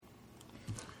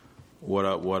What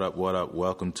up, what up, what up?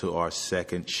 Welcome to our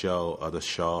second show of the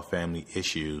Shaw Family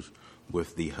Issues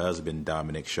with the husband,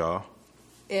 Dominic Shaw.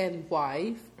 And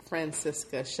wife,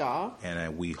 Francisca Shaw.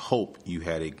 And we hope you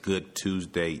had a good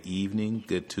Tuesday evening,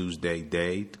 good Tuesday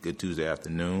day, good Tuesday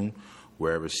afternoon,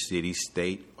 wherever city,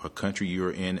 state, or country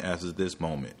you're in as of this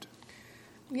moment.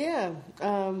 Yeah,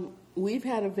 we've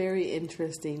had a very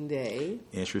interesting day.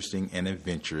 Interesting and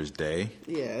adventurous day.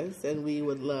 Yes, and we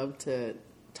would love to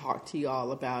talk to you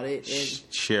all about it.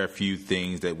 And share a few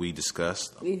things that we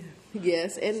discussed.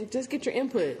 Yes, and just get your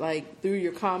input, like through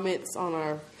your comments on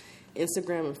our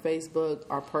Instagram and Facebook,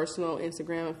 our personal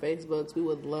Instagram and Facebooks. We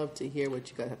would love to hear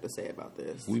what you guys have to say about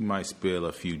this. We might spill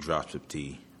a few drops of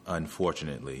tea,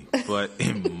 unfortunately, but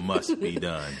it must be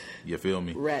done. You feel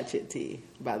me? Ratchet tea,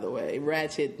 by the way.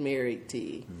 Ratchet married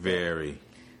tea. Very.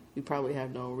 We probably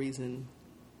have no reason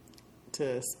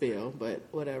to spill, but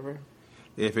whatever.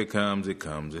 If it comes, it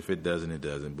comes. If it doesn't, it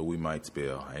doesn't. But we might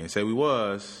spill. I didn't say we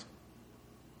was.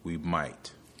 We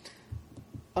might.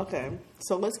 Okay,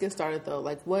 so let's get started though.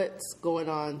 Like, what's going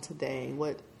on today?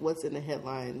 What's in the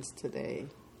headlines today?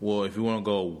 Well, if you want to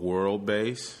go world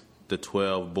base, the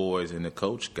 12 boys and the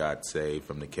coach got saved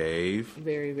from the cave.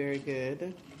 Very, very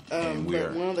good.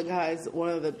 But one of the guys, one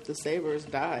of the savers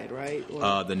died, right?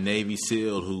 The Navy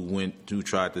SEAL who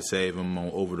tried to save him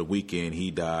over the weekend,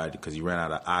 he died because he ran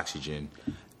out of oxygen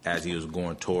as he was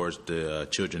going towards the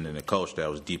children and the coach that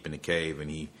was deep in the cave,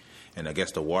 and I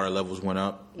guess the water levels went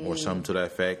up or something to that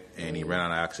effect, and he ran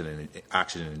out of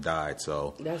oxygen and died.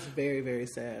 So that's very, very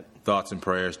sad. Thoughts and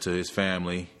prayers to his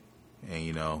family,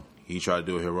 and he tried to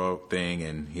do a heroic thing,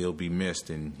 and he'll be missed,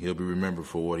 and he'll be remembered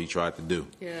for what he tried to do.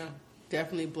 Yeah,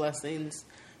 definitely blessings.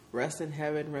 Rest in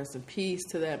heaven, rest in peace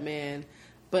to that man.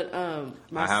 But I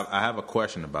have a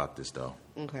question about this though.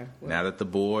 Okay. Well, now that the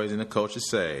boys and the coach are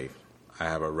saved, I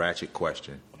have a ratchet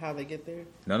question. How they get there?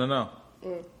 No.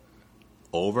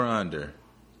 Over under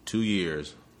 2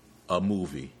 years, a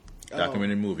movie,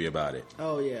 documentary movie about it.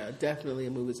 Oh yeah, definitely a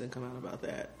movie's gonna come out about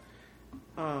that.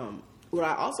 What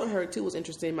I also heard too was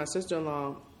interesting. My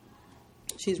sister-in-law,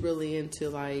 she's really into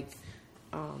like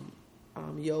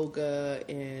yoga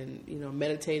and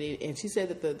meditating, and she said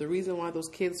that the reason why those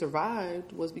kids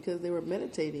survived was because they were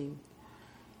meditating.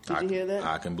 Did you hear that?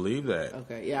 I can believe that.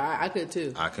 Okay, yeah, I could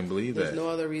too. I can believe that. There's no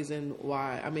other reason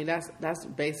why. I mean, that's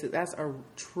basic. That's a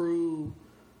true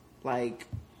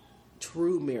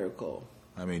miracle.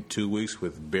 I mean, 2 weeks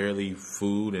with barely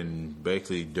food and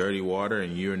basically dirty water,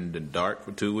 and you're in the dark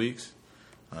for 2 weeks.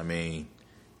 I mean,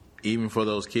 even for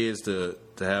those kids to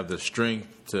have the strength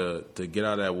to get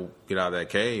out of that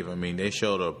cave. I mean, they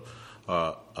showed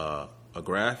a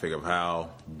graphic of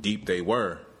how deep they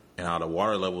were and how the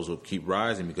water levels will keep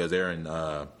rising because they're in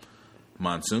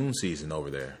monsoon season over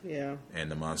there. Yeah.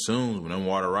 And the monsoons, when the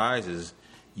water rises,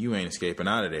 you ain't escaping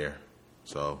out of there.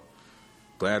 So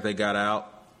glad they got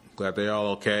out. Glad they're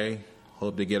all okay.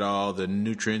 Hope they get all the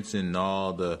nutrients and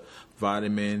all the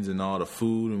vitamins and all the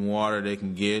food and water they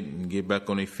can get and get back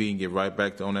on their feet and get right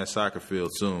back on that soccer field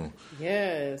soon.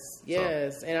 Yes.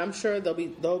 And I'm sure they'll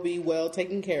be well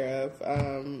taken care of.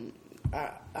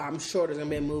 I'm sure there's gonna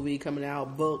be a movie coming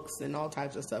out, books and all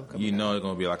types of stuff coming out. There's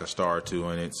gonna be like a star or two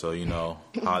in it, so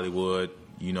Hollywood,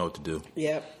 you know what to do.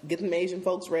 Yep, get them Asian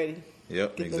folks ready.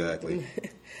 Yep, exactly.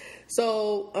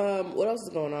 So, what else is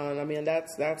going on? I mean,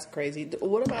 that's crazy.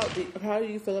 What about how do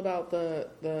you feel about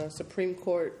the Supreme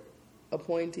Court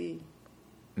appointee?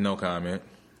 No comment.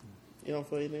 You don't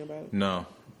feel anything about it? No,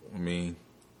 I mean,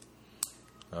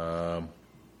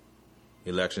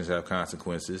 elections have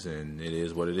consequences, and it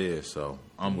is what it is. So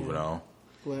I'm moving on.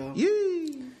 Well,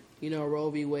 Roe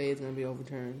v. Wade is going to be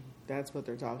overturned. That's what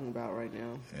they're talking about right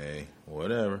now. Hey,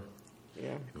 whatever.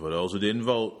 Yeah. For those who didn't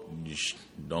vote,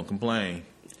 don't complain.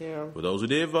 Yeah. For those who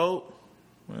did vote,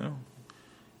 well,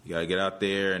 you got to get out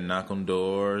there and knock on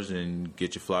doors and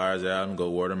get your flyers out and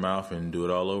go word of mouth and do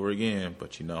it all over again.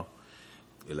 But,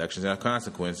 elections have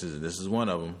consequences, and this is one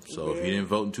of them. So if you didn't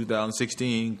vote in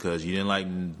 2016 because you didn't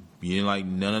like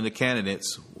none of the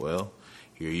candidates, well,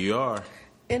 here you are.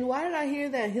 And why did I hear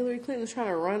that Hillary Clinton's trying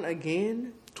to run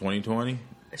again? 2020?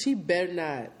 She better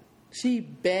not. She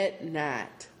bet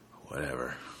not.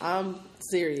 Whatever. I'm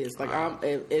serious.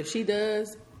 If she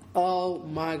does, oh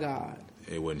my God.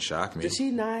 It wouldn't shock me. Does she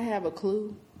not have a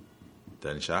clue?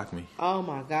 Doesn't shock me. Oh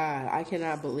my God. I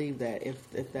cannot believe that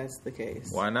if that's the case.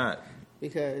 Why not?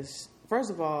 Because,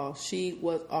 first of all, she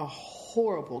was a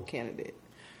horrible candidate.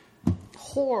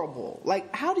 Horrible.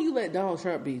 How do you let Donald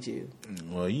Trump beat you?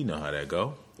 Well, you know how that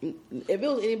go. If it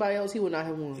was anybody else, he would not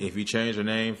have won. If you change her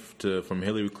name from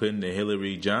Hillary Clinton to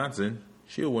Hillary Johnson,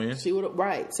 She'll win. She would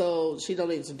right. So she don't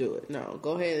need to do it. No,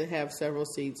 go ahead and have several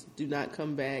seats. Do not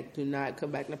come back. Do not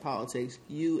come back into politics.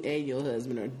 You and your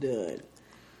husband are done.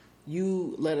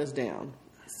 You let us down.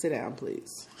 Sit down,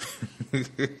 please.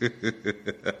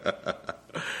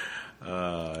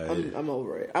 I'm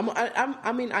over it. I'm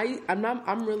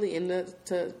really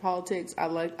into politics. I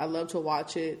love to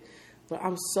watch it, but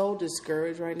I'm so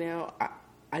discouraged right now.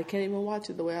 I can't even watch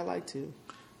it the way I like to.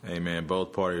 Hey man,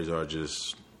 both parties are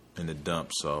just in the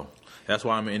dumps. So that's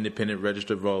why I'm an independent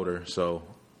registered voter. So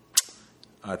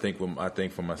I think for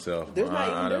myself. There's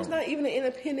not even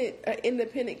an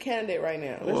independent candidate right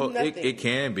now. There's nothing. It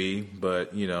can be,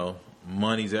 but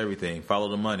money's everything. Follow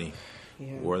the money.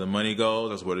 Yeah. Where the money goes,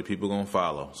 that's where the people gonna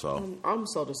follow. So I'm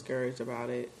so discouraged about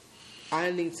it.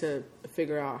 I need to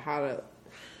figure out how to.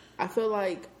 I feel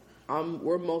like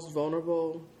we're most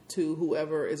vulnerable to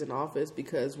whoever is in office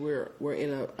because we're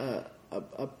in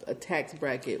a tax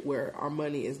bracket where our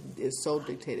money is so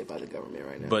dictated by the government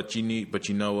right now. But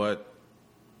you know what?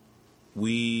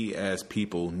 We as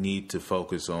people need to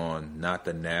focus on not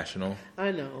the national.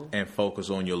 I know. And focus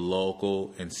on your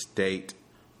local and state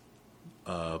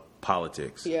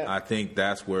politics. Yeah. I think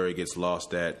that's where it gets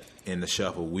lost at in the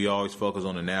shuffle. We always focus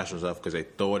on the national stuff because they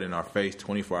throw it in our face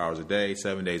 24 hours a day,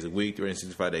 7 days a week,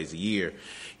 365 days a year.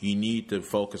 You need to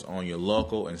focus on your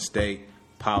local and state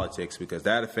politics because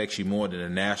that affects you more than the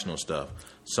national stuff.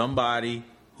 Somebody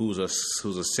who's a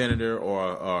senator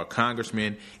or a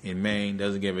congressman in Maine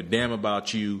doesn't give a damn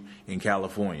about you in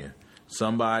California.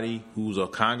 Somebody who's a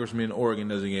congressman in Oregon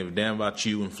doesn't give a damn about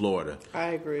you in Florida.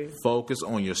 I agree. Focus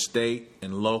on your state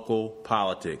and local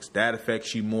politics. That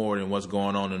affects you more than what's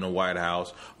going on in the White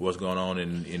House, what's going on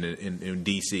in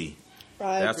D.C.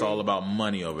 That's all about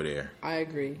money over there. I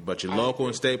agree. But your local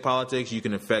and state politics, you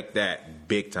can affect that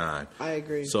big time. I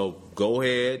agree. So go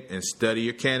ahead and study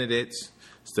your candidates,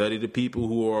 study the people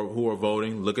who are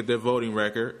voting, look at their voting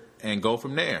record, and go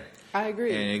from there. I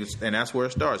agree. And that's where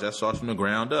it starts. That starts from the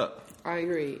ground up. I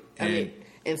agree. And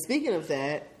speaking of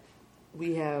that,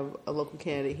 we have a local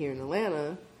candidate here in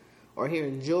Atlanta, or here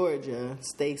in Georgia,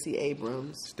 Stacey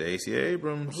Abrams.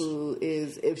 Who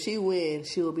is, if she wins,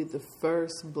 she will be the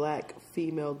first black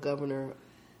female governor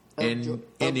in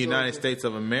the United States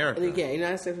of America. Yeah,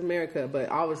 United States of America, but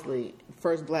obviously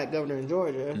first black governor in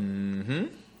Georgia. Mm-hmm.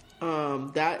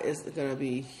 That is going to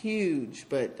be huge,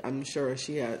 but I'm sure I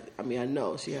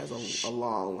know she has a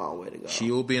long, long way to go.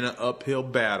 She will be in an uphill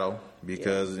battle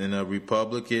because in a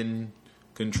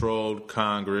Republican-controlled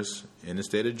Congress in the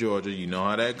state of Georgia, you know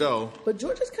how that go. But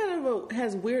Georgia's kind of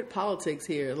has weird politics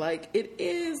here. Like, it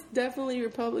is definitely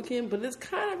Republican, but it's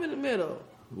kind of in the middle.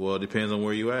 Well, it depends on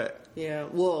where you at. Yeah,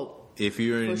 well, if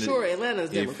you're in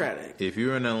Atlanta's Democratic. If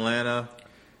you're in Atlanta,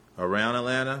 around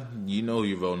Atlanta, you know who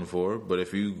you're voting for. But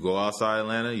if you go outside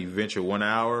Atlanta, you venture 1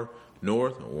 hour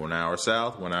north, 1 hour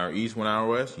south, 1 hour east, 1 hour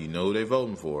west, you know who they're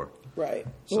voting for. Right.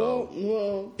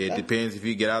 So it depends if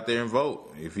you get out there and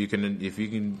vote. If you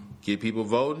can get people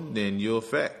voting, then you'll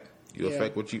affect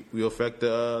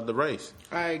the race.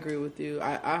 I agree with you.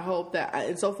 I hope that,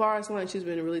 and so far it's like she's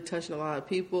been really touching a lot of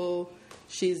people.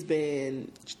 She's been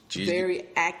very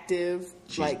active.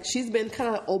 She's been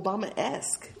kind of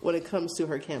Obama-esque when it comes to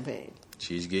her campaign.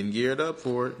 She's getting geared up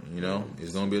for it.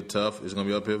 It's going to be it's going to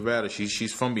be uphill battle.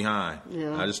 She's from behind. Yeah.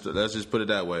 Let's just put it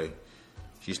that way.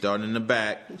 She's starting in the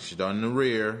back. She's starting in the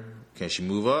rear. Can she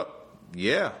move up?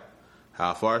 Yeah.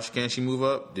 How far can she move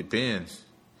up? Depends.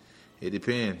 It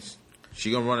depends.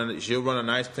 She'll run a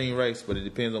nice clean race, but it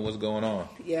depends on what's going on.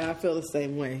 Yeah, I feel the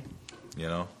same way.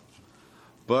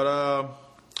 But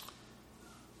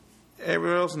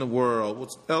everywhere else in the world, what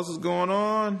else is going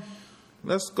on?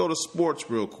 Let's go to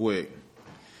sports real quick.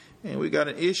 And we got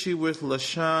an issue with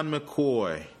LaShawn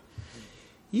McCoy.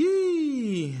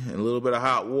 Yee! A little bit of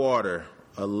hot water.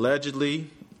 Allegedly,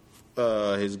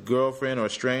 his girlfriend or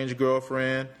estranged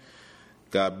girlfriend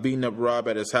got beaten up robbed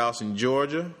at his house in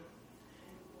Georgia.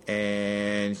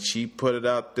 And she put it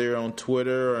out there on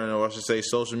Twitter, or I should say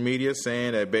social media,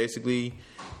 saying that basically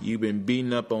you've been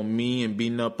beating up on me and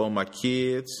beating up on my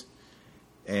kids,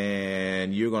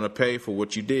 and you're going to pay for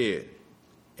what you did.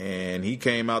 And he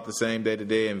came out the same day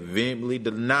today and vehemently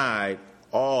denied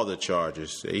all the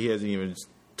charges. He hasn't even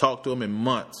talked to him in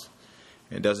months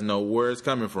and doesn't know where it's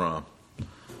coming from.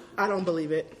 I don't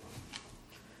believe it.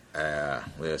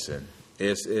 Listen,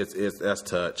 that's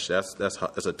touch.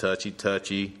 That's a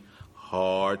touchy,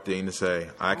 hard thing to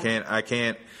say. I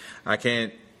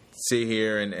can't sit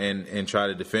here and try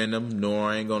to defend him, nor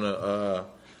I ain't gonna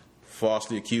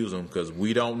falsely accuse him because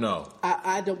we don't know.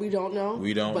 We don't know.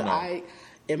 We don't know. But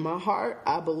in my heart,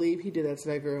 I believe he did that to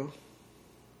that girl.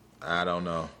 I don't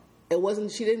know. it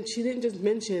wasn't. She didn't just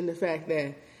mention the fact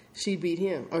that she beat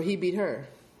him or he beat her.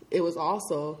 It was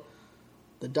also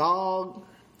the dog,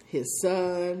 his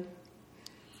son,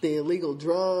 the illegal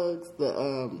drugs,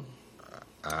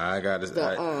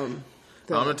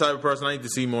 I'm the type of person I need to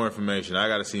see more information. I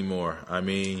got to see more. I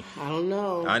mean, I don't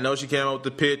know. I know she came up with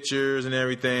the pictures and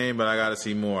everything, but I got to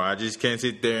see more. I just can't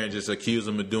sit there and just accuse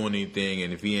him of doing anything.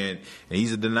 And if he ain't, and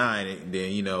he's denying it,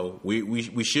 then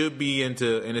we should be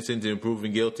into innocent until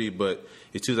proven guilty. But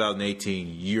it's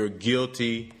 2018. You're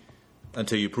guilty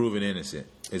until you're proven innocent.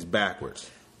 It's backwards.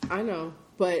 I know,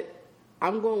 but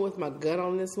I'm going with my gut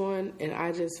on this one, and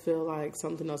I just feel like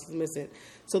something else is missing.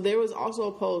 So there was also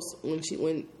a post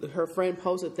when her friend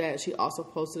posted that. She also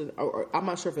posted, or I'm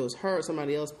not sure if it was her or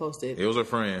somebody else posted. It was her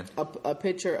friend. A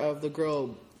picture of the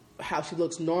girl, how she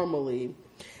looks normally,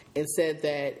 and said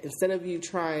that instead of you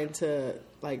trying to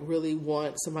like really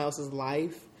want somebody else's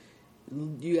life,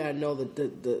 you gotta know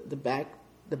the back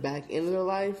end of their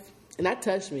life, and that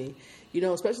touched me.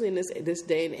 Especially in this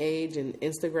day and age, and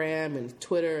Instagram and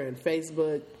Twitter and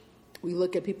Facebook, we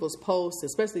look at people's posts,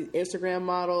 especially Instagram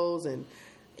models and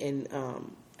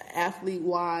athlete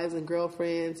wives and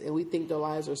girlfriends, and we think their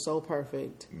lives are so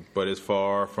perfect. But it's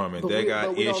far from it. They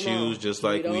got issues just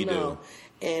like we do.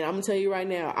 And I'm gonna tell you right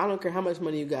now, I don't care how much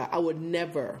money you got. I would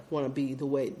never want to be the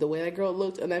way that girl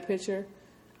looked in that picture.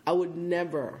 I would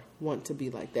never want to be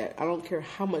like that. I don't care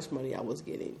how much money I was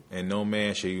getting. And no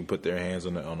man should even put their hands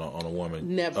on a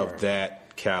woman never. Of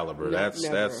that caliber.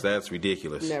 That's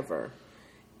ridiculous. Never.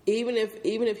 Even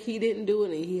if he didn't do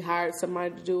it and he hired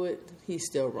somebody to do it, he's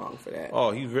still wrong for that. Oh,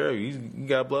 he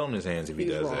got blood on his hands if he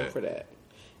does that. He's wrong for that.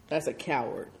 That's a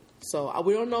coward. So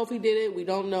we don't know if he did it. We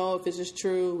don't know if it's just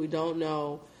true. We don't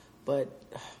know. But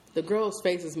the girl's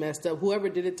face is messed up. Whoever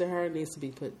did it to her needs to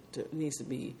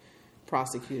be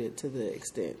prosecuted to the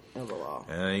extent of the law.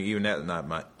 And even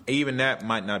that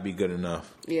might not be good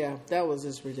enough. Yeah, that was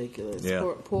just ridiculous.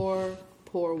 Yeah. Poor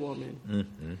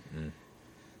woman.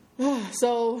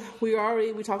 So we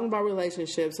talking about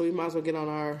relationships, so we might as well get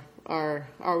on our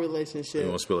relationship. You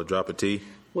want to spill a drop of tea?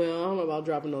 Well, I don't know about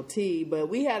dropping no tea, but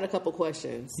we had a couple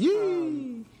questions.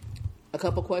 Yay! A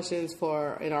couple questions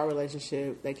in our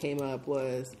relationship that came up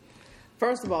was,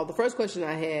 first of all, the first question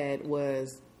I had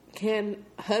was, can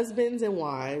husbands and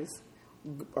wives,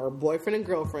 or boyfriend and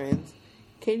girlfriends,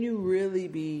 can you really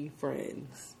be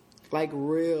friends? Like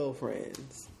real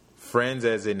friends? Friends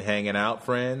as in hanging out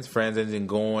friends? Friends as in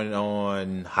going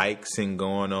on hikes and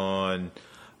going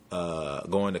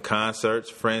to concerts?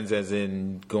 Friends as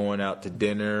in going out to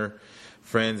dinner?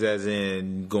 Friends as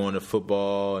in going to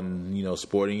football and,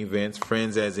 sporting events?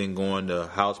 Friends as in going to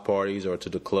house parties or to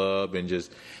the club and just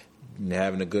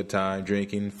having a good time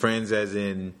drinking? Friends as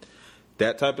in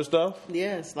that type of stuff?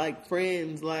 Yes, like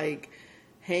friends, like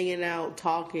hanging out,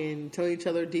 talking, telling each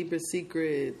other deepest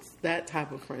secrets, that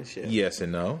type of friendship. Yes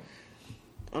and no.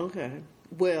 Okay.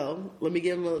 Well, let me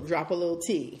drop a little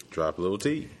tea. Drop a little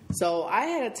tea. So I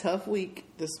had a tough week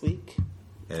this week,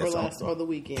 or the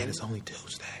weekend. And it's only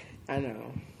Tuesday. I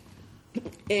know.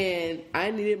 And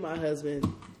I needed my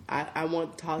husband. I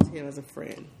want to talk to him as a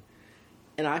friend.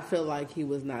 And I feel like he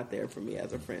was not there for me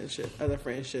as a friend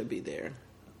should be there.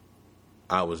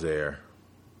 I was there.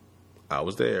 I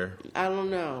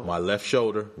don't know. My left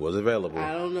shoulder was available.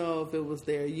 I don't know if it was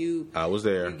there. I was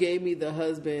there. You gave me the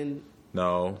husband.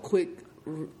 No.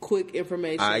 Quick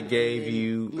information. I gave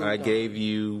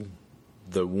you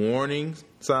the warning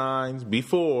signs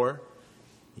before.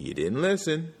 You didn't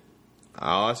listen.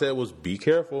 All I said was be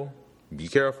careful. Be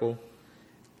careful.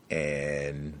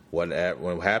 And what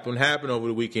happened over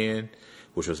the weekend,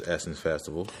 which was Essence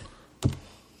Festival.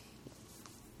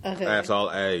 Okay. That's all.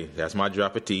 Hey, that's my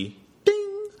drop of tea.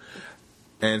 Ding.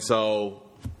 And so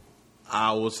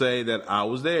I will say that I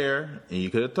was there, and you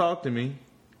could have talked to me,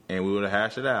 and we would have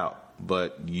hashed it out.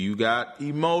 But you got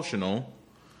emotional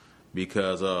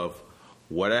because of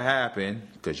what had happened,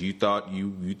 because you thought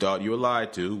you were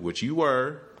lied to, which you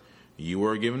were. You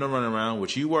were given a runaround,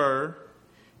 which you were.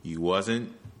 You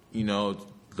wasn't.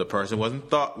 The person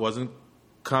wasn't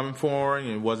coming forward,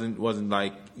 and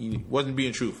wasn't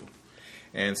being truthful.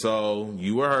 And so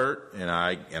you were hurt, and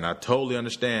I totally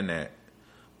understand that.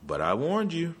 But I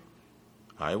warned you.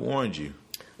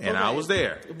 And okay. I was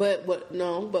there. But what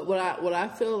I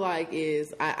feel like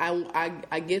is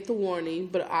I get the warning,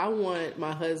 but I want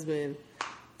my husband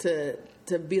to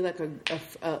be like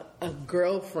a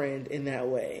girlfriend in that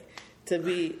way. To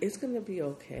be, it's gonna be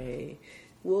okay.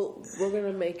 We're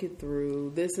gonna make it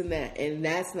through this and that, and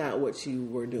that's not what you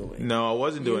were doing. No, I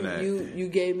wasn't doing that. You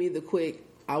gave me the quick.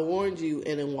 I warned you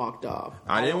and then walked off.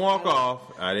 I didn't walk off.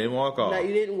 No,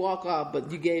 you didn't walk off,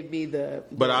 but you gave me the.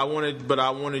 But I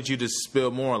wanted you to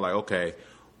spill more. Like, okay,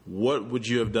 what would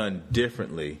you have done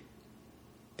differently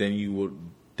than you would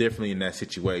in that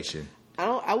situation?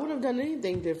 I wouldn't have done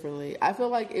anything differently. I feel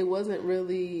like it wasn't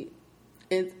really.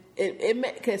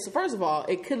 Okay, so first of all,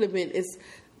 it could have been. It's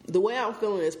the way I'm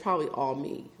feeling is probably all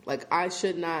me. Like I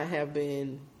should not have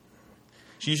been.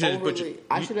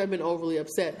 I should have been overly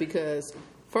upset because,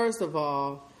 first of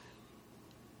all,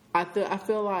 I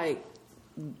feel like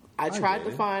I tried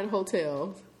to find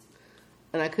hotels,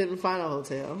 and I couldn't find a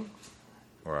hotel.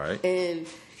 Right. And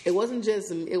it wasn't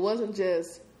just me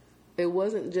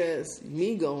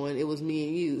going. It was me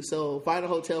and you. So find a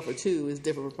hotel for two is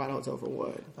different from find a hotel for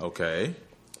one. Okay.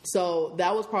 So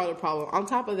that was part of the problem. On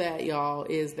top of that, y'all,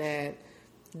 is that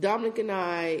Dominic and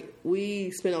I,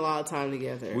 we spend a lot of time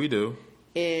together. We do.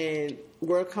 And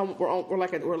we're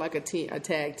like a team, a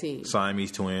tag team.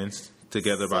 Siamese twins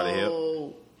together by the hip.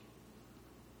 So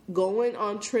going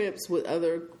on trips with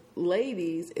other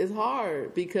ladies is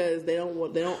hard because they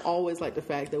don't always like the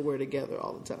fact that we're together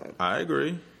all the time. I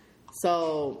agree.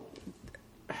 So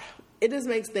it just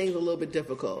makes things a little bit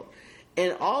difficult.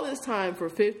 And all this time for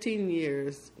 15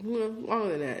 years,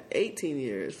 longer than that, 18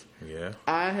 years. Yeah.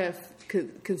 I have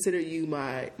considered you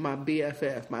my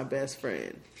BFF, my best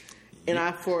friend. And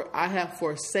I have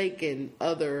forsaken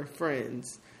other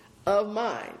friends of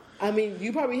mine. I mean,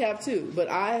 you probably have too, but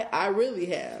I really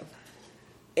have.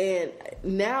 And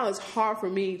now it's hard for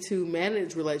me to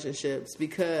manage relationships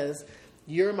because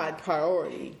you're my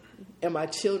priority and my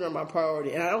children are my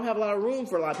priority. And I don't have a lot of room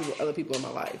for a lot of other people in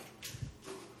my life.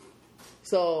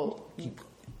 So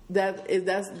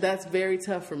that's very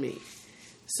tough for me.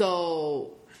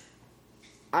 So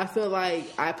I feel like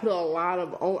I put a lot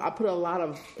of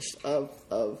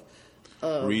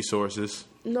resources.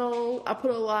 No, I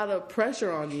put a lot of pressure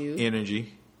on you.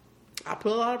 Energy. I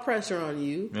put a lot of pressure on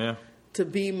you. Yeah. To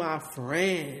be my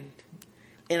friend.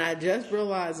 And I just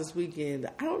realized this weekend,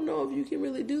 I don't know if you can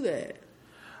really do that.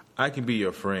 I can be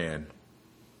your friend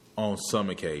on some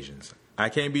occasions. I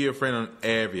can't be your friend on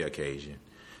every occasion.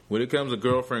 When it comes to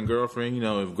girlfriend, if a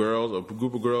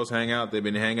group of girls hang out, they've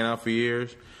been hanging out for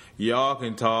years, y'all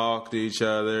can talk to each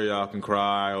other, y'all can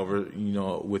cry over,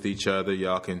 with each other,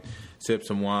 y'all can sip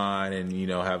some wine and,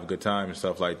 have a good time and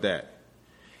stuff like that.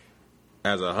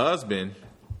 As a husband,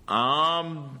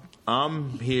 I'm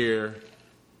here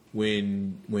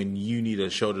when you need a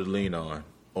shoulder to lean on,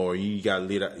 or you gotta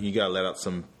let out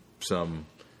some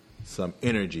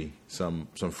energy, some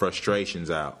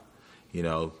frustrations out.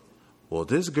 Well,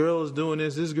 this girl is doing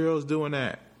this girl is doing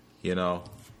that.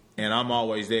 And I'm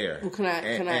always there. Well, can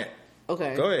I?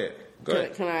 Okay. Go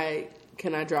ahead.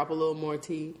 Can I drop a little more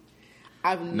tea?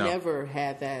 I've never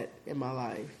had that in my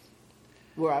life,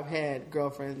 where I've had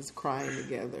girlfriends crying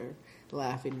together,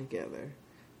 laughing together.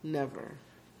 Never.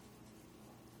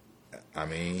 I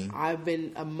mean, I've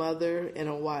been a mother and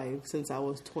a wife since I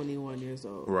was 21 years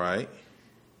old. Right.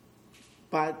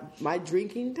 But my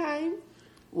drinking time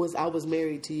was I was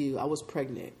married to you. I was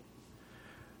pregnant.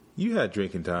 You had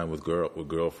drinking time with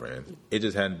girlfriends. It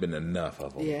just hadn't been enough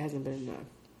of them. Yeah, it hasn't been enough.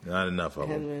 Not enough of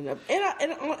them. Been enough.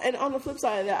 And on the flip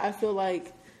side of that, I feel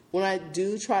like when I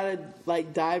do try to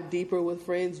dive deeper with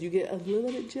friends, you get a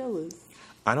little bit jealous.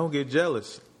 I don't get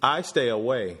jealous. I stay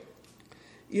away.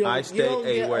 I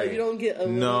stay away. You don't get a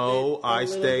little No, bit, I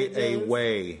stay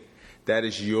away. That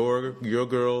is your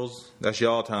girls. That's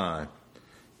y'all time.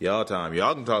 Y'all time.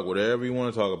 Y'all can talk whatever you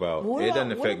want to talk about. It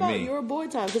doesn't affect me. What about your boy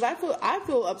time? Because I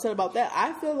feel upset about that.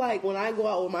 I feel like when I go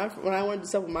out when I want to do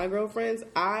stuff with my girlfriends,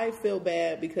 I feel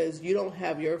bad because you don't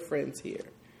have your friends here.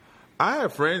 I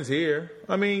have friends here.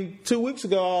 I mean, 2 weeks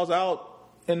ago I was out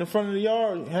in the front of the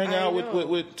yard hanging out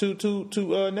with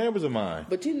two neighbors of mine.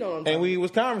 But you know what I'm and we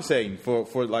was conversating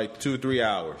for like 2-3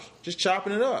 hours, just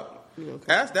chopping it up.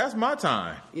 That's my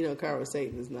time.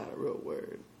 Conversating is not a real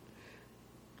word.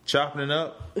 Chopping it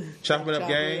up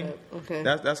game. Okay.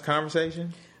 That's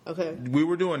conversation. Okay. We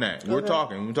were doing that. We're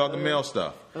talking male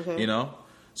stuff. Okay.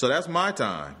 So that's my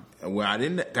time. When I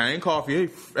didn't call for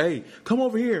you. Hey, come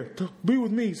over here, be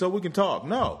with me so we can talk.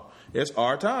 No, it's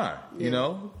our time.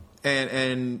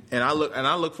 And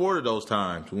I look forward to those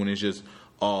times when it's just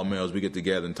all males. We get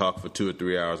together and talk for 2 or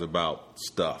 3 hours about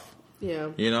stuff. Yeah.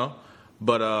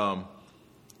 But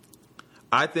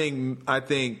I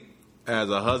think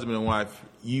as a husband and wife,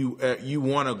 you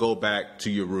want to go back to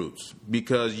your roots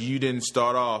because you didn't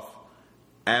start off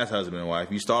as husband and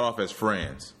wife. You start off as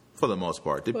friends. For the most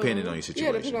part, depending on your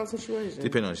situation. Yeah, depending on the situation.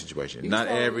 Depending on the situation. You Not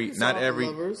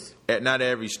lovers.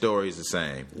 every story is the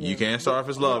same. Yeah. You can't start off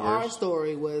as lovers. Our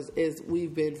story is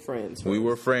we've been friends. We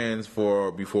were friends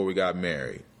before we got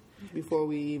married. Before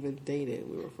we even dated,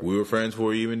 we were friends. We were friends before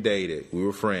we even dated. We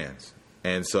were friends.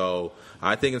 And so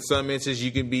I think in some instances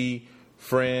you can be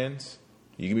friends.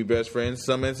 You can be best friends. In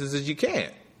some instances you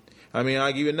can't. I mean,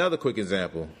 I'll give you another quick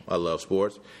example. I love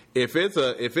sports. If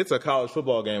it's a college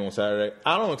football game on Saturday,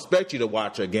 I don't expect you to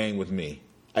watch a game with me.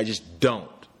 I just don't.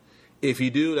 If you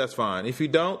do, that's fine. If you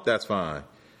don't, that's fine.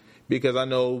 Because I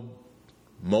know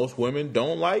most women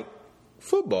don't like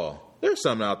football. There's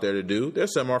some out there to do.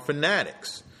 There's some are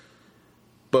fanatics.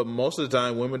 But most of the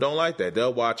time, women don't like that.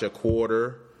 They'll watch a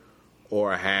quarter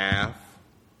or a half.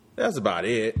 That's about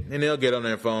it. And they'll get on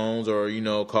their phones or,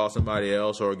 call somebody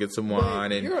else or get some wine.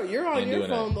 But you're on your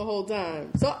phone the whole time.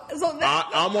 So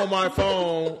I'm on my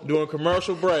phone doing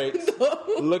commercial breaks,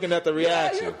 looking at the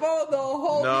reaction. You're on your phone the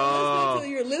whole time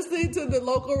until you're listening to the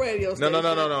local radio station. No. And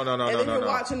then you're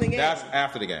watching the game. That's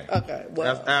after the game. Okay.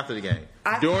 Well, that's after the game.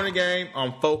 During the game,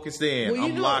 I'm focused in.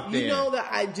 I'm locked in. You know that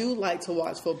I do like to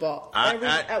watch football.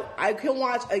 I can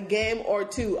watch a game or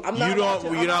two.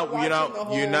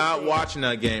 You're not watching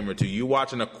a game or two. You're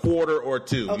watching a quarter or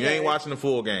two. Okay. You ain't watching the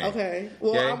full game. Okay.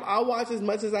 Well, okay? I'll watch as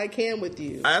much as I can with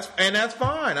you. And that's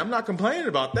fine. I'm not complaining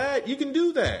about that. You can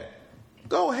do that.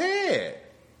 Go ahead.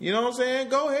 You know what I'm saying?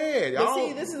 Go ahead. But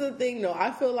see, this is the thing, though.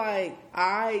 I feel like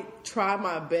I try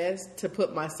my best to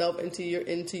put myself into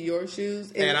your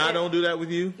shoes, and I don't do that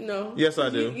with you. No. Yes, I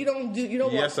do. You don't do. You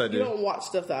don't. Yes, I do. You don't watch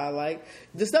stuff that I like.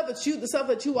 The stuff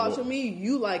that you watch with me,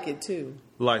 you like it too.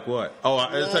 Like what?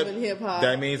 Love and hip hop.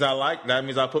 That means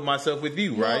I put myself with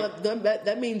you, right?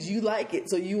 That means you like it,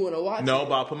 so you want to watch it. No,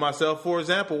 but I put myself, for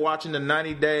example, watching the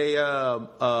 90-day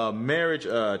marriage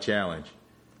challenge.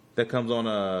 That comes on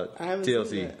TLC. I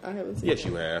haven't seen it. Yes,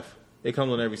 you have. It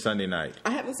comes on every Sunday night.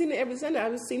 I haven't seen it every Sunday.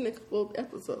 I've seen a couple of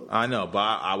episodes. I know, but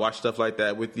I watch stuff like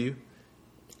that with you.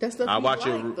 That stuff though.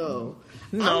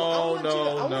 No. I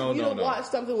want you to watch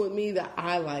something with me that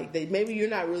I like that maybe you're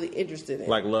not really interested in.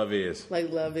 Like Love Is.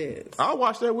 I'll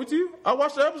watch that with you. I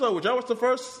watched the episode with you. I watched the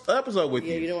first episode with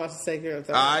you. Yeah, you didn't watch the second and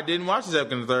third. I didn't watch the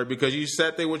second and third because you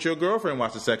sat there with your girlfriend and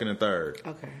watched the second and third.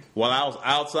 Okay. While I was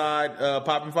outside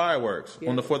popping fireworks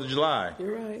on the 4th of July.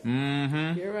 You're right.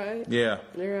 Mm-hmm. You're right. Yeah.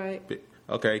 You're right.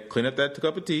 Okay, clean up that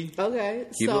cup of tea. Okay,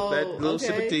 keep up that little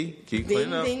sip of tea. Keep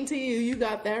cleaning up. Ding to you. You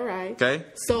got that right. Okay.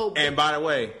 And by the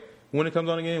way, when it comes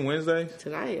on again, Wednesday?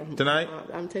 Tonight.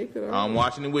 I'm taking it. I'm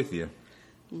watching it with you.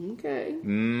 Okay.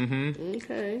 Mm-hmm.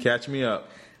 Okay. Catch me up.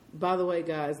 By the way,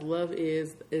 guys, Love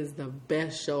is the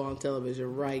best show on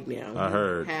television right now. I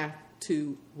heard. You have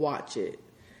to watch it.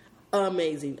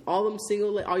 Amazing. All you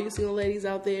single ladies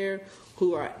out there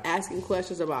who are asking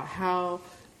questions about how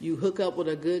you hook up with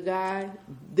a good guy,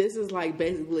 this is like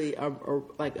basically a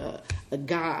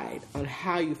guide on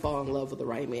how you fall in love with the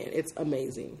right man. It's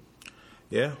amazing.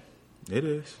 Yeah, it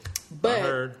is. But, I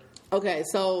heard. Okay,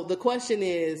 so the question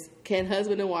is, can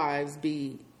husband and wives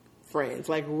be friends?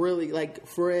 Like really, like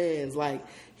friends? Like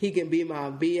he can be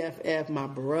my BFF, my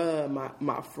bruh,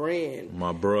 my friend.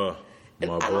 My bruh.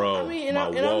 My bro.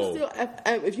 I'm still.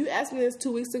 If you asked me this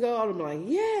 2 weeks ago, I'd be like,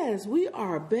 yes, we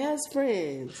are best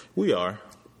friends. We are.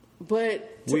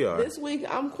 But this week,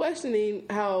 I'm questioning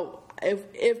how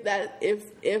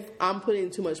if I'm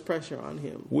putting too much pressure on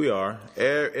him. We are.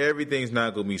 Everything's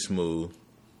not going to be smooth.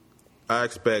 I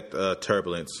expect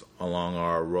turbulence along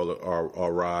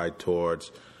our ride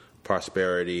towards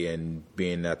prosperity and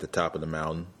being at the top of the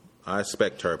mountain. I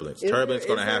expect turbulence. Turbulence is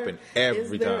going to happen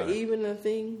every time. Is there even a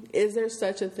thing? Is there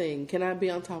such a thing? Can I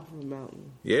be on top of a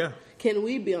mountain? Yeah. Can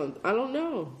we be on? I don't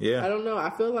know. Yeah. I don't know.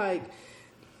 I feel like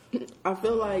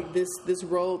this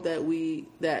road that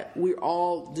we're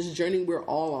all, this journey we're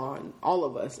all on, all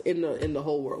of us in the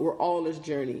whole world, we're all on this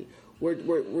journey.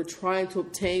 We're trying to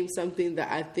obtain something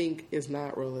that I think is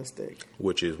not realistic.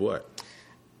 Which is what?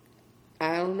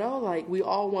 I don't know. Like, we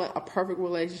all want a perfect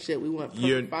relationship. We want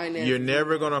perfect finances. You're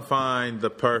never going to find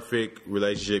the perfect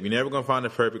relationship. You're never going to find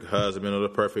the perfect husband or the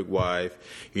perfect wife.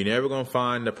 You're never going to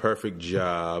find the perfect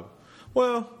job.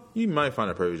 Well, you might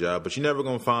find a perfect job, but you're never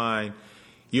going to find...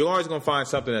 You're always going to find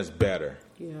something that's better.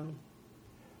 Yeah.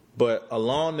 But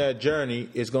along that journey,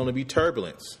 it's going to be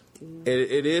turbulence. Yeah.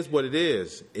 It is what it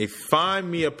is. If find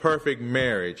me a perfect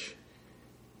marriage,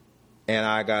 and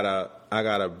I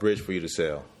got a bridge for you to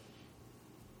sell.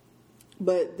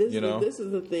 But this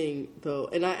is the thing, though,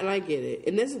 and I get it.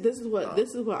 And this is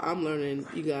what I'm learning,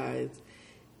 you guys,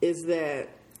 is that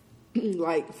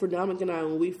like for Dominic and I,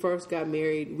 when we first got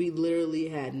married, we literally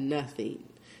had nothing.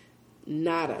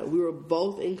 Nada. We were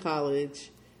both in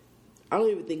college. I don't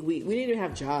even think we didn't even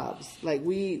have jobs. Like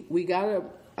we got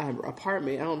an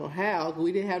apartment. I don't know how.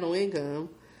 We didn't have no income,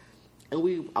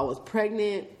 and I was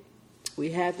pregnant. We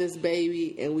had this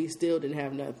baby, and we still didn't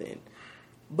have nothing.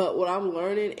 But what I'm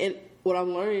learning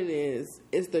is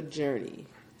it's the journey.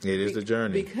 It is the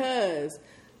journey. Because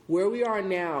where we are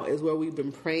now is where we've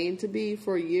been praying to be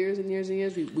for years and years and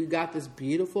years. We got this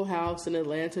beautiful house in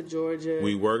Atlanta, Georgia.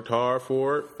 We worked hard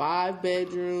for it. 5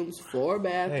 bedrooms, 4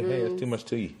 bathrooms. Hey, that's too much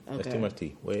tea. Okay. That's too much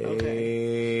tea.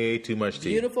 Way too much tea.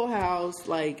 Beautiful house.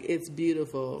 Like, it's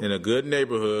beautiful. In a good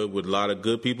neighborhood with a lot of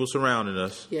good people surrounding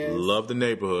us. Yes. Love the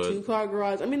neighborhood. 2-car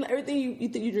garage. I mean, everything you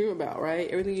think you dream about, right?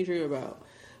 Everything you dream about.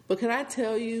 But can I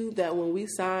tell you that when we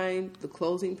signed the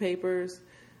closing papers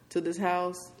to this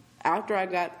house, after I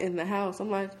got in the house,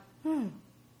 I'm like,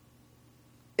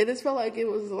 It just felt like it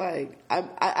was like,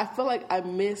 I felt like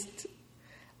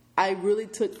I really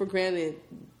took for granted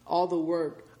all the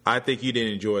work. I think you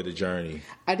didn't enjoy the journey.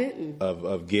 I didn't.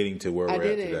 Of getting to where we're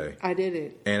at today. I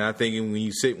didn't. And I think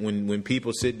when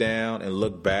people sit down and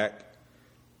look back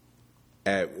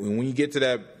at, when you get to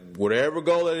that, whatever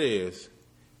goal it is,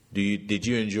 did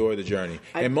you enjoy the journey?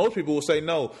 And most people will say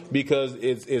no, because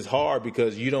it's hard,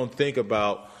 because you don't think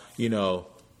about,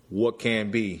 what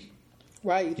can be.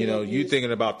 Right. You're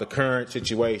thinking about the current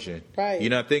situation. Right.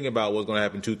 You're not thinking about what's going to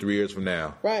happen 2-3 years from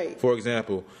now. Right. For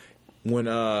example, when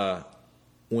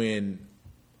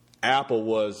Apple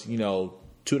was,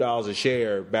 $2 a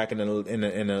share back in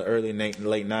the early and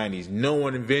late 90s, no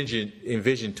one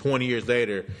envisioned 20 years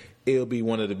later it'll be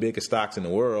one of the biggest stocks in the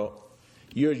world.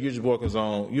 You're just focus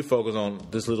on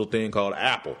this little thing called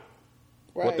Apple.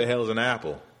 Right. What the hell is an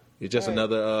Apple? It's just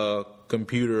another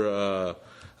computer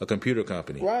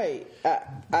company. Right.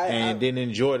 And didn't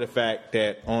enjoy the fact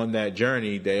that on that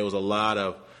journey there was a lot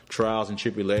of trials and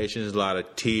tribulations, a lot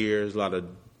of tears, a lot of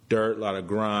dirt, a lot of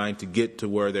grind to get to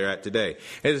where they're at today.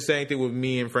 And it's the same thing with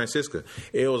me and Francisca.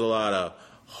 It was a lot of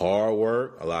hard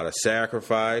work, a lot of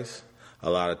sacrifice, a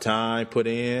lot of time put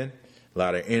in, a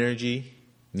lot of energy,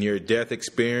 near-death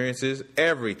experiences,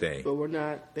 everything. But we're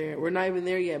not there. We're not even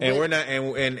there yet. And we're not.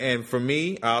 And for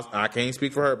me, I can't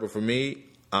speak for her, but for me,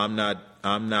 I'm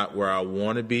not where I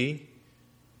want to be.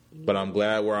 But I'm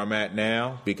glad where I'm at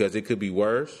now, because it could be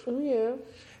worse. Oh yeah.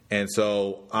 And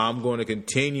so I'm going to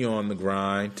continue on the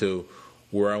grind to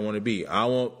where I want to be. I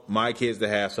want my kids to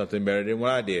have something better than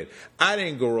what I did. I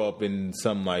didn't grow up in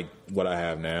something like what I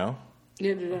have now.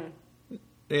 Neither did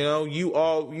I. You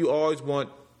always want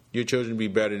your children to be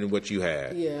better than what you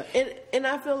had. Yeah, and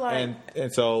I feel like...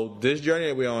 And so this journey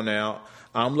that we're on now,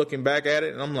 I'm looking back at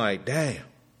it and I'm like, damn,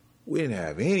 we didn't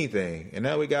have anything. And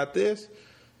now we got this.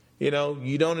 You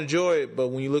don't enjoy it, but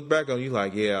when you look back on it, you're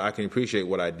like, yeah, I can appreciate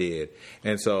what I did.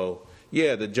 And so,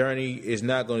 yeah, the journey is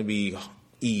not going to be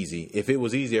easy. If it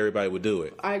was easy, everybody would do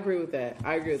it. I agree with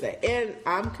that. And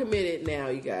I'm committed now,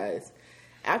 you guys.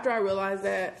 After I realized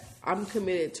that, I'm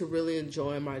committed to really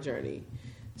enjoying my journey.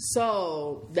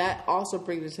 So that also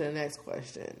brings us to the next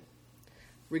question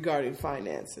regarding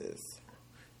finances.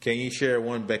 Can you share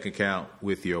one bank account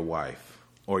with your wife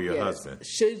or your husband?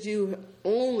 Should you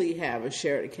only have a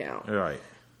shared account? Right.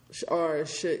 Or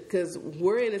because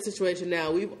we're in a situation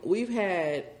now, we've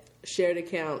had shared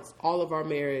accounts all of our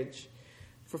marriage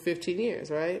for 15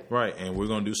 years, right? Right, and we're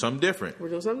going to do something different. We're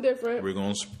doing something different. We're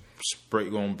going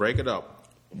to break it up.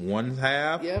 One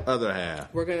half, other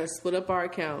half. We're going to split up our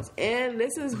accounts. And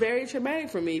this is very traumatic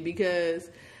for me, because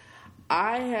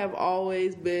I have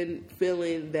always been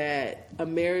feeling that a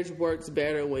marriage works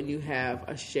better when you have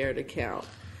a shared account.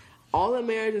 All the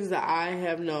marriages that I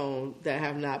have known that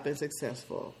have not been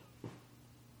successful,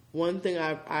 one thing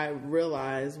I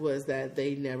realized was that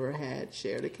they never had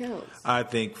shared accounts. I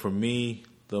think for me,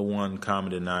 the one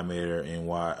common denominator in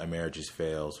why a marriage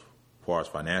fails, as far as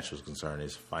financial is concerned,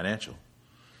 is financial.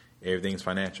 Everything's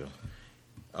financial.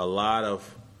 A lot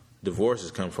of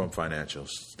divorces come from financial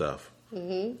stuff.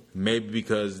 Mm-hmm. Maybe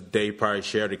because they probably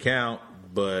shared an account,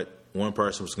 but one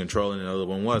person was controlling and the other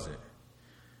one wasn't.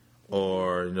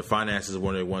 Or the finances weren't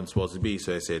where they weren't supposed to be,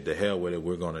 so they said, the hell with it,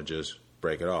 we're going to just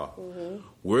break it off. Mm-hmm.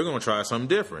 We're going to try something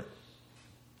different.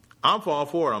 I'm all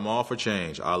for it. I'm all for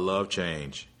change. I love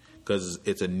change because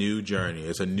it's a new journey.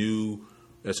 It's a new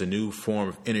form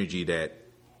of energy that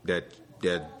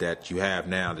you have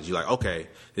now, that you're like, okay,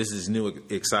 this is new,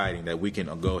 exciting, that we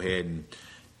can go ahead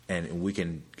and we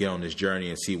can get on this journey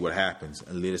and see what happens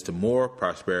and lead us to more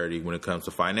prosperity when it comes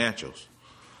to financials.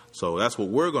 So that's what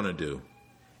we're going to do.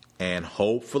 And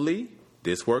hopefully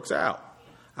this works out.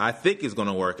 I think it's going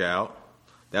to work out.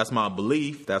 That's my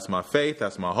belief. That's my faith.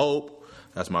 That's my hope.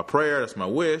 That's my prayer. That's my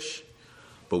wish.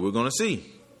 But we're going to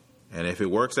see. And if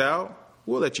it works out,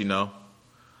 we'll let you know.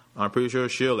 I'm pretty sure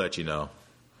she'll let you know.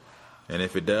 And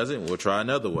if it doesn't, we'll try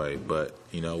another way. But,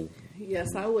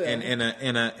 yes, I will. in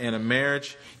a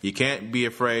marriage, you can't be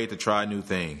afraid to try new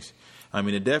things. I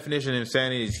mean, the definition of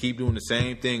insanity is keep doing the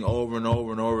same thing over and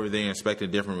over and over again, expecting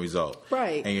a different result.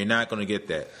 Right. And you're not going to get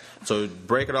that. So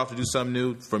break it off to do something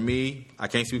new. For me, I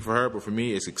can't speak for her, but for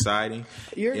me, it's exciting.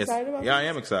 You're excited about Yeah, this? I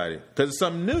am excited because it's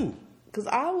something new. Because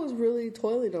I was really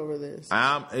toiling over this.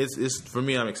 It's for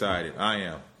me. I'm excited. I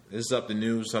am. It's something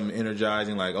new, something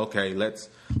energizing. Like, okay, let's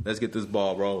get this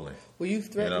ball rolling. Well, you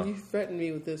threatened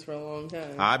me with this for a long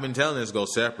time. I've been telling this to go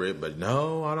separate, but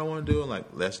no, I don't want to do it. Like,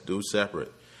 let's do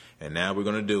separate. And now we're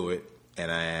going to do it,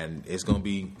 and it's going to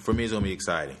be, for me, it's going to be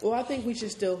exciting. Well, I think we should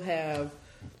still have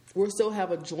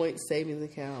a joint savings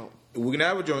account. We can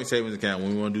have a joint savings account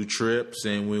when we want to do trips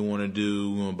and we want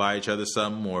to buy each other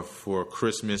something, or for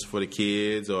Christmas for the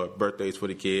kids, or birthdays for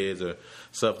the kids, or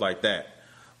stuff like that.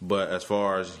 But as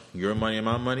far as your money and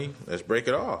my money, let's break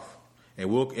it off,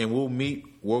 and we'll meet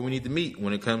where we need to meet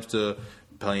when it comes to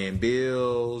paying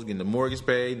bills, getting the mortgage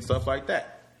paid, and stuff like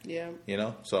that. Yeah.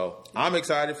 So I'm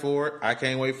excited for it. I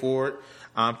can't wait for it.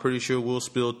 I'm pretty sure we'll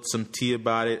spill some tea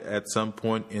about it at some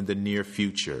point in the near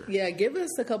future. Yeah, give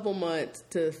us a couple months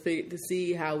to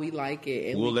see how we like it,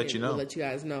 and we'll let you know. We'll let you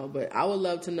guys know. But I would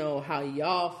love to know how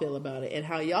y'all feel about it and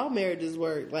how y'all marriages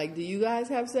work. Like, do you guys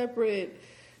have separate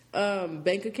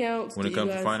bank accounts when it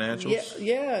comes to financials?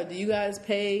 Yeah. Do you guys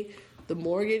pay the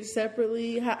mortgage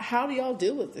separately? How do y'all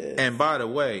deal with this? And by the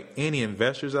way, any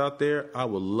investors out there, I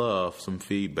would love some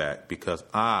feedback, because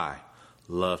I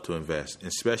love to invest,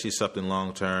 especially something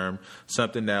long term,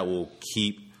 something that will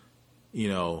keep,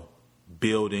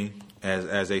 building.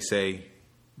 As they say,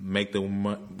 make the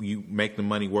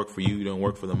money work for you. You don't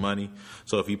work for the money.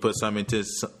 So if you put something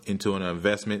into an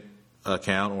investment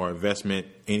account or investment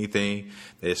anything,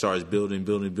 that it starts building,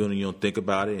 you don't think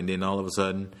about it, and then all of a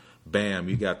sudden, bam,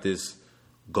 you got this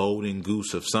golden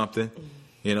goose of something,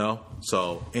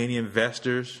 So any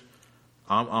investors,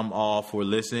 I'm all for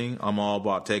listening. I'm all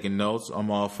about taking notes. I'm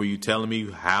all for you telling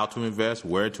me how to invest,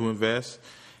 where to invest,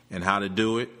 and how to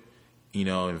do it.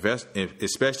 Invest,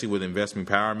 especially with investment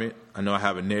empowerment. I know I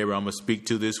have a neighbor I'm going to speak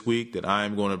to this week that I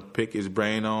am going to pick his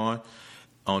brain on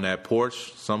that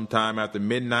porch sometime after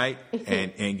midnight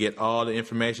and get all the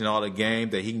information, all the game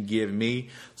that he can give me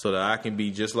so that I can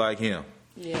be just like him.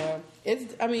 Yeah.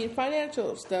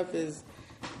 Financial stuff is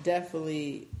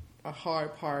definitely a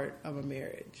hard part of a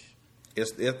marriage. I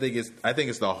think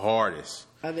it's the hardest.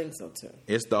 I think so too.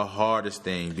 It's the hardest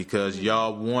thing because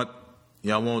y'all want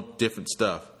different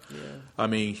stuff. Yeah.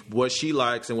 What she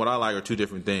likes and what I like are two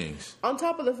different things. On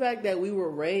top of the fact that we were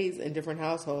raised in different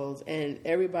households and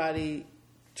everybody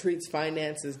treats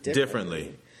finances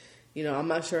differently. I'm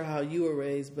not sure how you were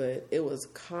raised, but it was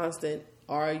constant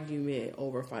argument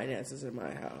over finances in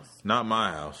my house. Not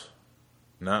my house.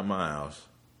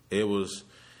 It was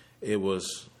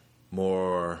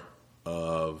more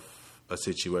of a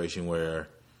situation where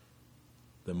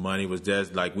the money was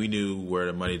we knew where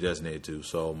the money designated to.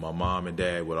 So my mom and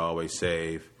dad would always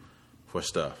save for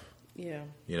stuff. Yeah.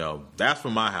 That's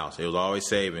from my house. It was always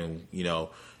saving. If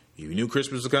you knew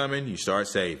Christmas was coming, you start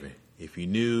saving. If you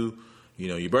knew,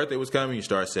 your birthday was coming, you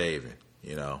start saving.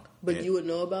 But you would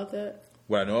know about that?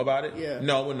 Would I know about it? Yeah.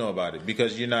 No, I wouldn't know about it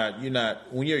because you're not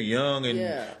when you're young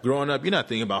and growing up, you're not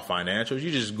thinking about financials.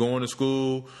 You're just going to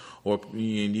school or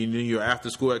your after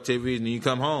school activities and then you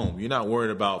come home. You're not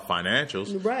worried about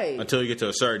financials. Right. Until you get to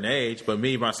a certain age. But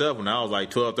me, myself, when I was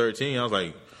like 12, 13, I was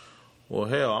like, well,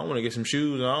 hell, I want to get some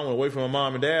shoes and I don't want to wait for my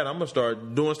mom and dad. I'm going to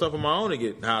start doing stuff on my own to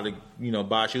get how to,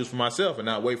 buy shoes for myself and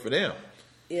not wait for them.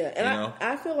 Yeah. And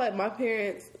I feel like my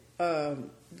parents,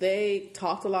 they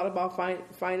talked a lot about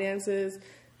finances.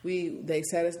 They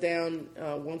sat us down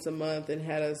once a month and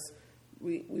had us.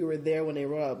 We were there when they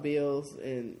wrote out bills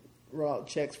and wrote out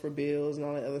checks for bills and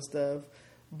all that other stuff.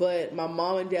 But my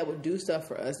mom and dad would do stuff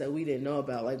for us that we didn't know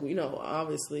about. Like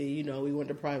obviously, we went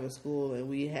to private school and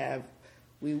we didn't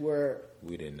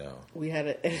know. We had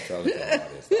a.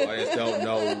 The audience don't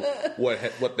know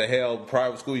what the hell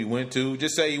private school you went to.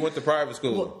 Just say you went to private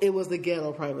school. Well, it was the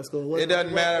ghetto private school. It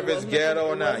doesn't matter if it's ghetto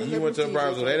or not. You went to a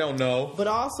private school. They don't know. But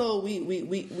also,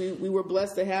 we were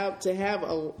blessed to have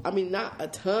not a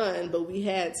ton, but we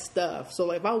had stuff. So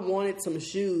if I wanted some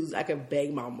shoes, I could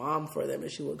beg my mom for them,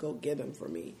 and she would go get them for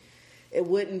me. It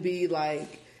wouldn't be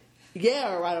like.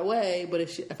 Yeah, right away. But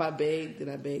if I begged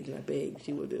and I begged and I begged,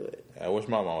 she would do it. I wish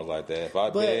my mom was like that. If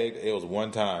I begged, it was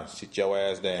one time. Sit your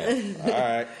ass down. All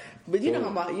right. But you know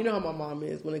how my mom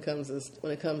is when it comes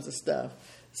to stuff.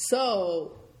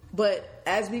 So But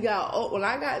as we got old, when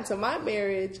I got into my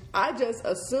marriage, I just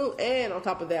assumed, and on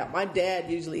top of that, my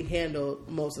dad usually handled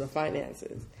most of the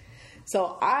finances.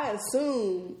 So I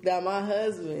assumed that my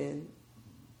husband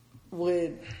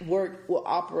would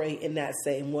operate in that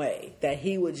same way, that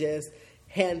he would just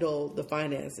handle the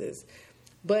finances.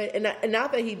 But and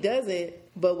not that he doesn't,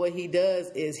 but what he does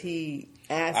is he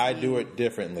asks I me, do it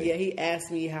differently. Yeah, he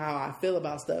asks me how I feel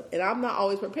about stuff, and I'm not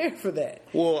always prepared for that.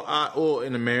 Well,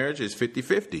 in a marriage, it's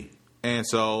 50-50. And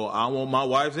so I want my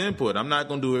wife's input. I'm not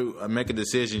going to make a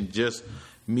decision just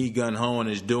me gun ho and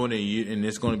it's doing it, and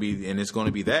it's going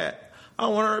to be that. I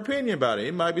want her opinion about it.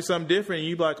 It might be something different. And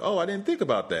you be like, oh, I didn't think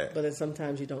about that. But then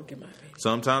sometimes you don't get my opinion.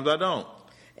 Sometimes I don't.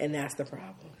 And that's the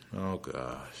problem. Oh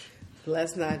gosh.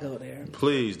 Let's not go there.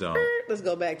 Please don't. Let's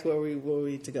go back to where we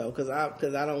need to go because I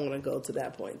don't want to go to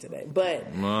that point today. But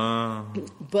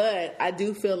I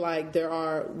do feel like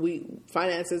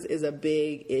finances is a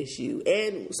big issue,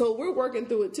 and so we're working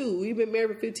through it too. We've been married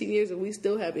for 15 years and we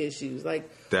still have issues.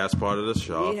 Like that's part of the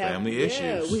Shaw family issues.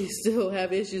 Yeah, we still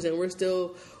have issues, and we're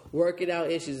still working out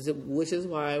issues, which is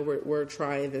why we're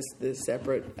trying this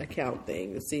separate account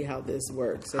thing to see how this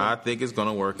works. And I think it's going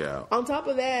to work out. On top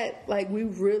of that, like we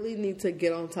really need to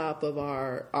get on top of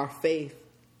our faith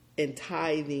and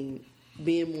tithing,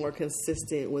 being more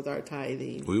consistent with our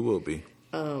tithing. We will be.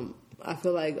 I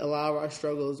feel like a lot of our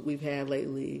struggles we've had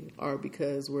lately are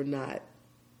because we're not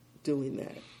doing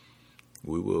that.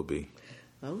 We will be.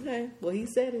 Okay. Well, he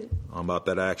said it. I'm about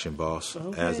that action, boss.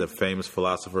 Okay. As the famous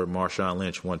philosopher Marshawn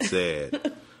Lynch once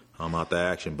said, I'm about the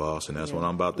action, boss, and that's what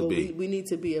I'm about to be. We need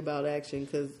to be about action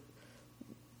because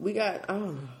I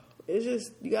don't know. It's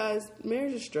just, you guys,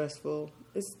 marriage is stressful.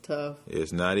 It's tough.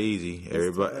 It's not easy.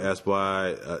 Everybody. That's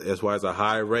why it's a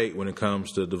high rate when it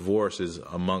comes to divorces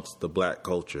amongst the black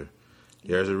culture.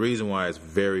 There's a reason why it's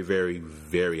very, very,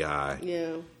 very high.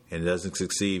 Yeah. And it doesn't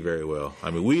succeed very well.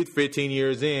 I mean, we're 15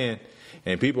 years in,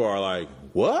 and people are like,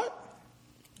 what?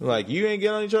 Like, you ain't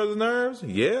getting on each other's nerves?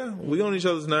 Yeah, we on each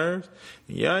other's nerves.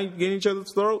 Y'all ain't getting each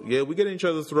other's throat? Yeah, we get in each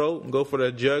other's throat and go for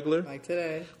the jugular. Like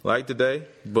today.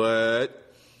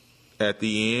 But at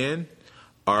the end,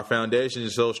 our foundation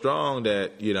is so strong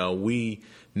that, we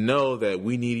know that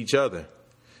we need each other.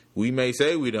 We may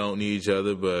say we don't need each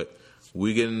other, but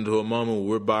we get into a moment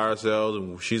where we're by ourselves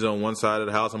and she's on one side of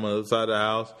the house, I'm on the other side of the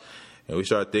house. And we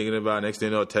start thinking about, next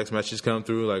thing you know, text messages come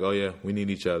through like, oh, yeah, we need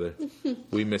each other.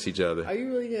 We miss each other. Are you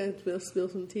really going to spill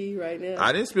some tea right now?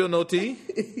 I didn't spill no tea.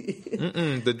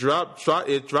 It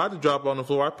tried to drop on the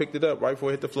floor. I picked it up right before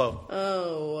it hit the floor.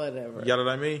 Oh, whatever. You got what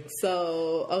I mean?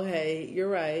 So, okay, you're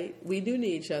right. We do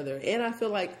need each other. And I feel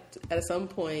like at some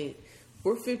point,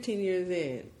 we're 15 years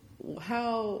in.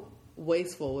 How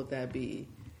wasteful would that be?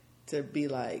 To be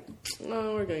like,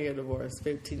 no, we're going to get divorced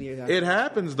 15 years after. It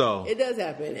happens, though. It does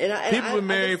happen. People have been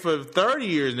married for 30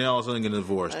 years and they all of a sudden get a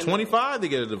divorce. 25 to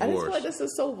get a divorce. I just feel like this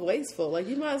is so wasteful. Like,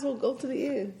 you might as well go to the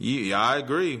end. Yeah, I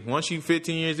agree. Once you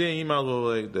 15 years in, you might as well,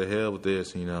 like, the hell with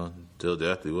this, till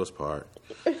death do us part.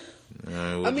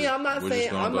 I'm not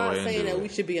saying that we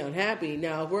should be unhappy.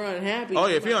 Now, if we're unhappy... Oh,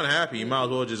 yeah, if you're unhappy, you might as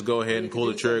well just go ahead and pull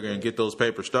the trigger and get those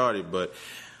papers started. But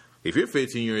if you're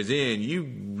 15 years in,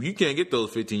 you can't get those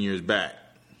 15 years back.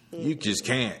 You just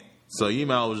can't. So you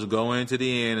might as well just go into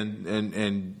the end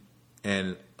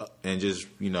and just,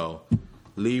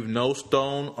 leave no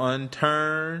stone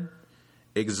unturned.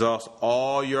 Exhaust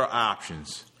all your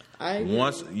options.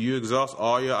 Once you exhaust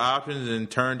all your options and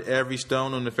turned every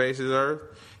stone on the face of the earth,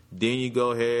 then you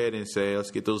go ahead and say, let's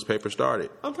get those papers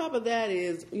started. On top of that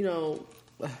is, y'all,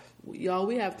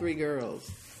 we have 3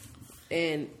 girls.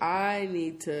 And I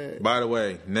need to... By the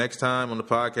way, next time on the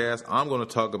podcast, I'm going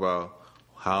to talk about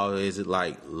how is it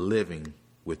like living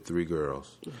with 3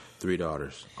 girls, 3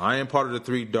 daughters. I am part of the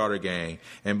 3-daughter gang.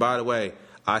 And by the way,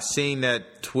 I seen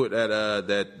that Twitter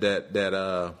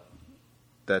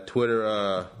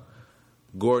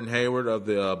Gordon Hayward of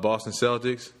the Boston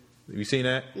Celtics. Have you seen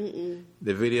that? Mm-mm.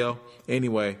 The video?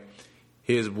 Anyway,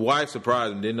 his wife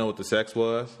surprised him, didn't know what the sex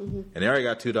was. Mm-hmm. And they already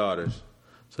got 2 daughters.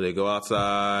 So they go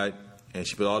outside, and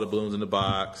she put all the balloons in the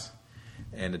box.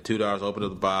 And the 2 daughters open up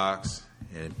the box,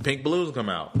 and pink balloons come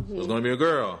out. Mm-hmm. It was going to be a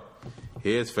girl.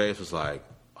 His face was like,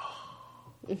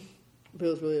 oh. It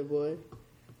was really a boy?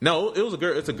 No, it was a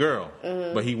girl. It's a girl,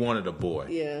 but he wanted a boy.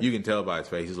 Yeah, you can tell by his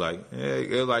face. He's like,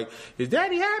 it was like, is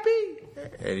Daddy happy?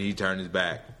 And he turned his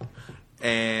back.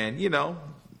 And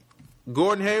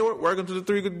Gordon Hayward, welcome to the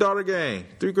 3-daughter gang,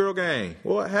 3-girl gang.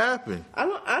 What happened? I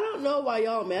don't know why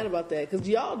y'all mad about that because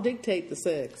y'all dictate the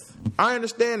sex. I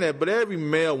understand that, but every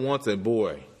male wants a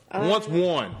boy. Once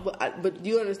one. But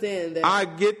you understand that. I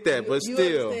get that, but you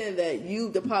still. understand that you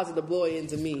deposit the boy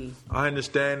into me. I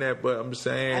understand that, but I'm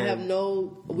saying.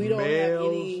 We don't have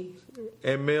any.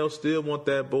 And males still want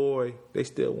that boy. They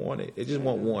still want it. They just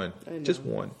want one. Just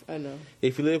one. I know.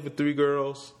 If you live with 3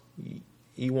 girls,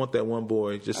 you want that one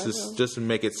boy just to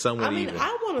make it somewhat even.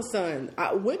 I want a son.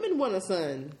 Women want a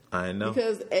son. I know.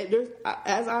 Because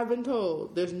as I've been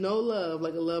told, there's no love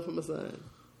like a love from a son.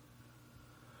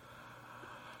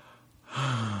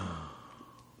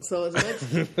 So as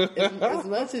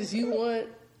much as you want,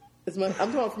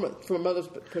 I'm talking from a mother's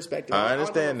perspective. I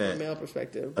understand that. From a male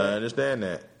perspective. I understand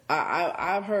that.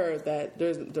 I've heard that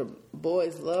the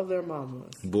boys love their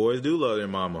mamas. Boys do love their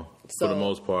mama for the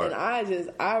most part.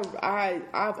 And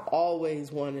I've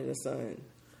always wanted a son.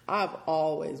 I've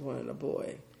always wanted a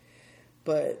boy,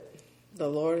 but the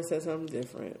Lord has said something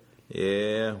different.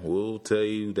 Yeah, we'll tell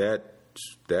you that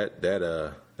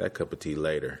cup of tea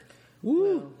later.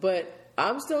 Woo! Well, but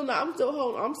I'm still having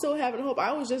hope.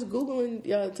 I was just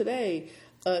Googling today,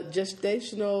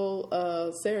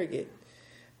 gestational surrogate.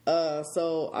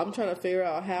 So I'm trying to figure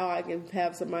out how I can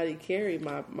have somebody carry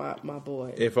my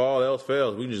boy. If all else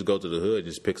fails, we can just go to the hood and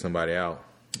just pick somebody out.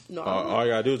 No, all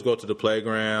you gotta do is go to the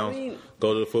playground,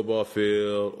 go to the football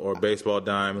field or baseball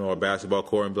diamond or basketball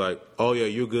court and be like, "Oh yeah,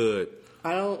 you're good.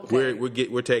 I don't.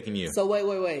 We're taking you." So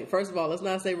wait. First of all, let's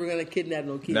not say we're gonna kidnap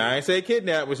no kids. Now I ain't say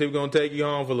kidnap. We say we're gonna take you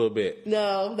home for a little bit.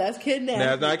 No, that's kidnapping.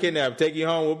 Now it's not kidnap. Take you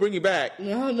home. We'll bring you back.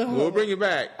 No. We'll bring you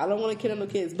back. I don't want to kidnap no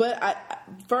kids, but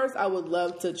I would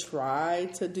love to try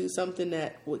to do something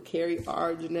that would carry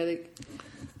our genetic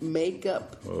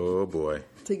makeup. Oh boy.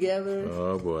 Together.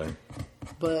 Oh boy.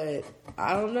 But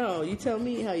I don't know. You tell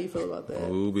me how you feel about that.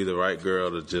 Who'll be the right girl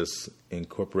to just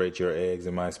incorporate your eggs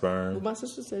in my sperm? Well, my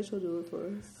sister said she'll do it for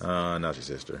us. Not your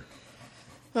sister.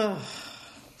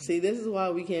 See, this is why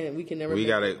we can never.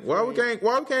 Why we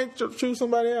can't choose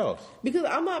somebody else? Because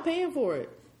I'm not paying for it.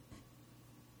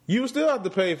 You still have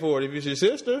to pay for it if it's your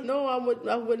sister. No, I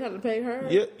wouldn't have to pay her.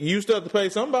 Yeah, you still have to pay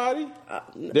somebody.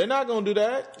 They're not gonna do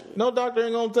that. No doctor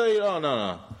ain't gonna tell you. Oh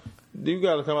no. You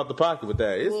got to come out the pocket with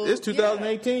that. It's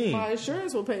 2018. Yeah, my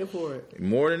insurance will pay for it.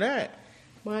 More than that.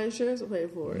 My insurance will pay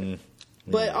for it.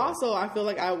 But also, I feel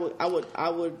like I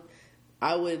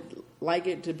would like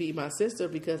it to be my sister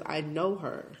because I know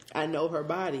her. I know her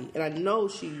body, and I know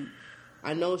she's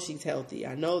healthy.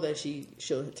 I know that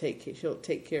she'll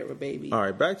take care of a baby. All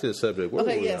right, back to the subject.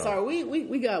 Sorry,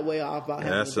 we got way off about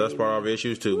that's part of our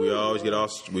issues too. We always get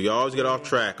off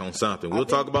track on something. We'll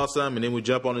talk about something, and then we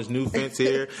jump on this new fence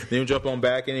here. Then we jump on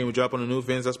back, and then we jump on the new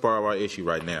fence. That's part of our issue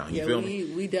right now. You feel me?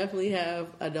 We definitely have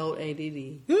adult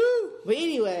ADD. Woo! But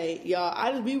anyway,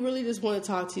 y'all, we really just want to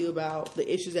talk to you about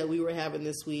the issues that we were having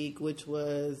this week, which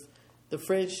was the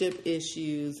friendship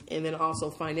issues, and then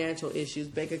also financial issues,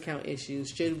 bank account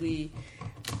issues. Should we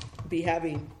be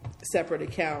having separate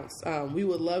accounts? We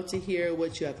would love to hear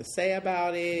what you have to say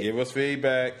about it. Give us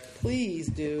feedback. Please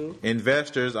do.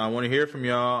 Investors, I want to hear from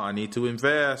y'all. I need to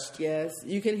invest. Yes.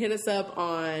 You can hit us up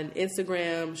on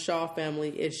Instagram, Shaw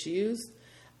Family Issues.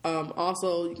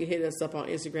 Also, you can hit us up on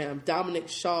Instagram, Dominic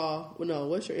Shaw. Well, no,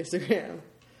 what's your Instagram?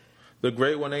 The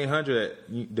Great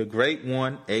 1-800. The Great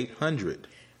 1-800.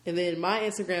 And then my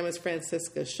Instagram is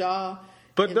Francisca Shaw.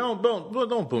 But don't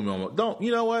put me on. Don't.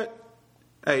 You know what?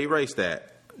 Hey, erase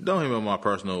that. Don't hit me on my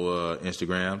personal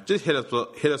Instagram. Just hit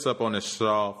us up on the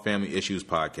Shaw Family Issues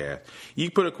podcast.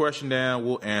 You put a question down,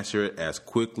 we'll answer it as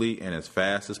quickly and as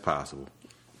fast as possible.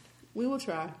 We will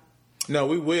try. No,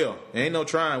 we will. Ain't no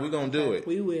trying. We're gonna do it.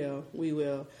 We will.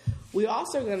 We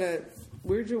also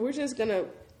we're just gonna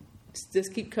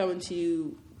keep coming to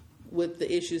you with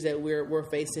the issues that we're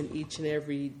facing each and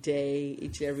every day,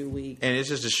 each and every week. And it's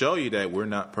just to show you that we're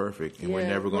not perfect and we're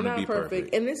never going to be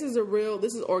perfect. And this is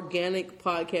organic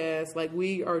podcast. Like,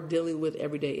 we are dealing with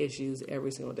everyday issues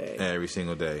every single day. Every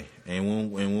single day.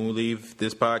 And when we leave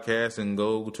this podcast and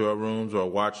go to our rooms or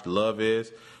watch Love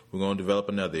Is, we're going to develop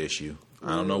another issue.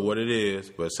 I don't know what it is,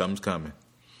 but something's coming.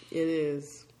 It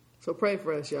is. So pray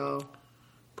for us, y'all.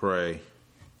 Pray.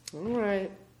 All right.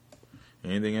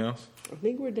 Anything else? I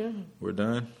think we're done. We're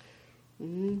done?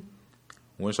 Mm-hmm.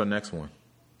 When's our next one?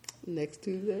 Next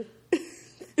Tuesday.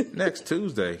 Next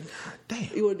Tuesday? God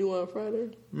damn. You want to do one on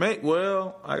Friday?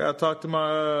 Well, I got to talk to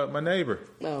my neighbor.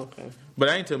 Oh, okay. But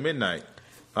I ain't till midnight.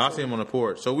 I'll see him on the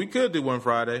porch. So we could do one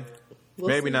Friday.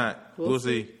 Maybe see. not. We'll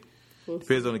see.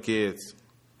 Depends on the kids.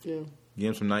 Yeah.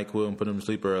 Give them some NyQuil and put them to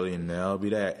sleep early, and that'll be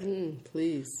that.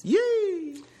 Please.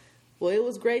 Yay! Well, it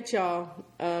was great, y'all.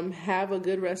 Have a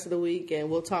good rest of the week, and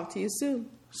we'll talk to you soon.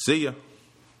 See ya.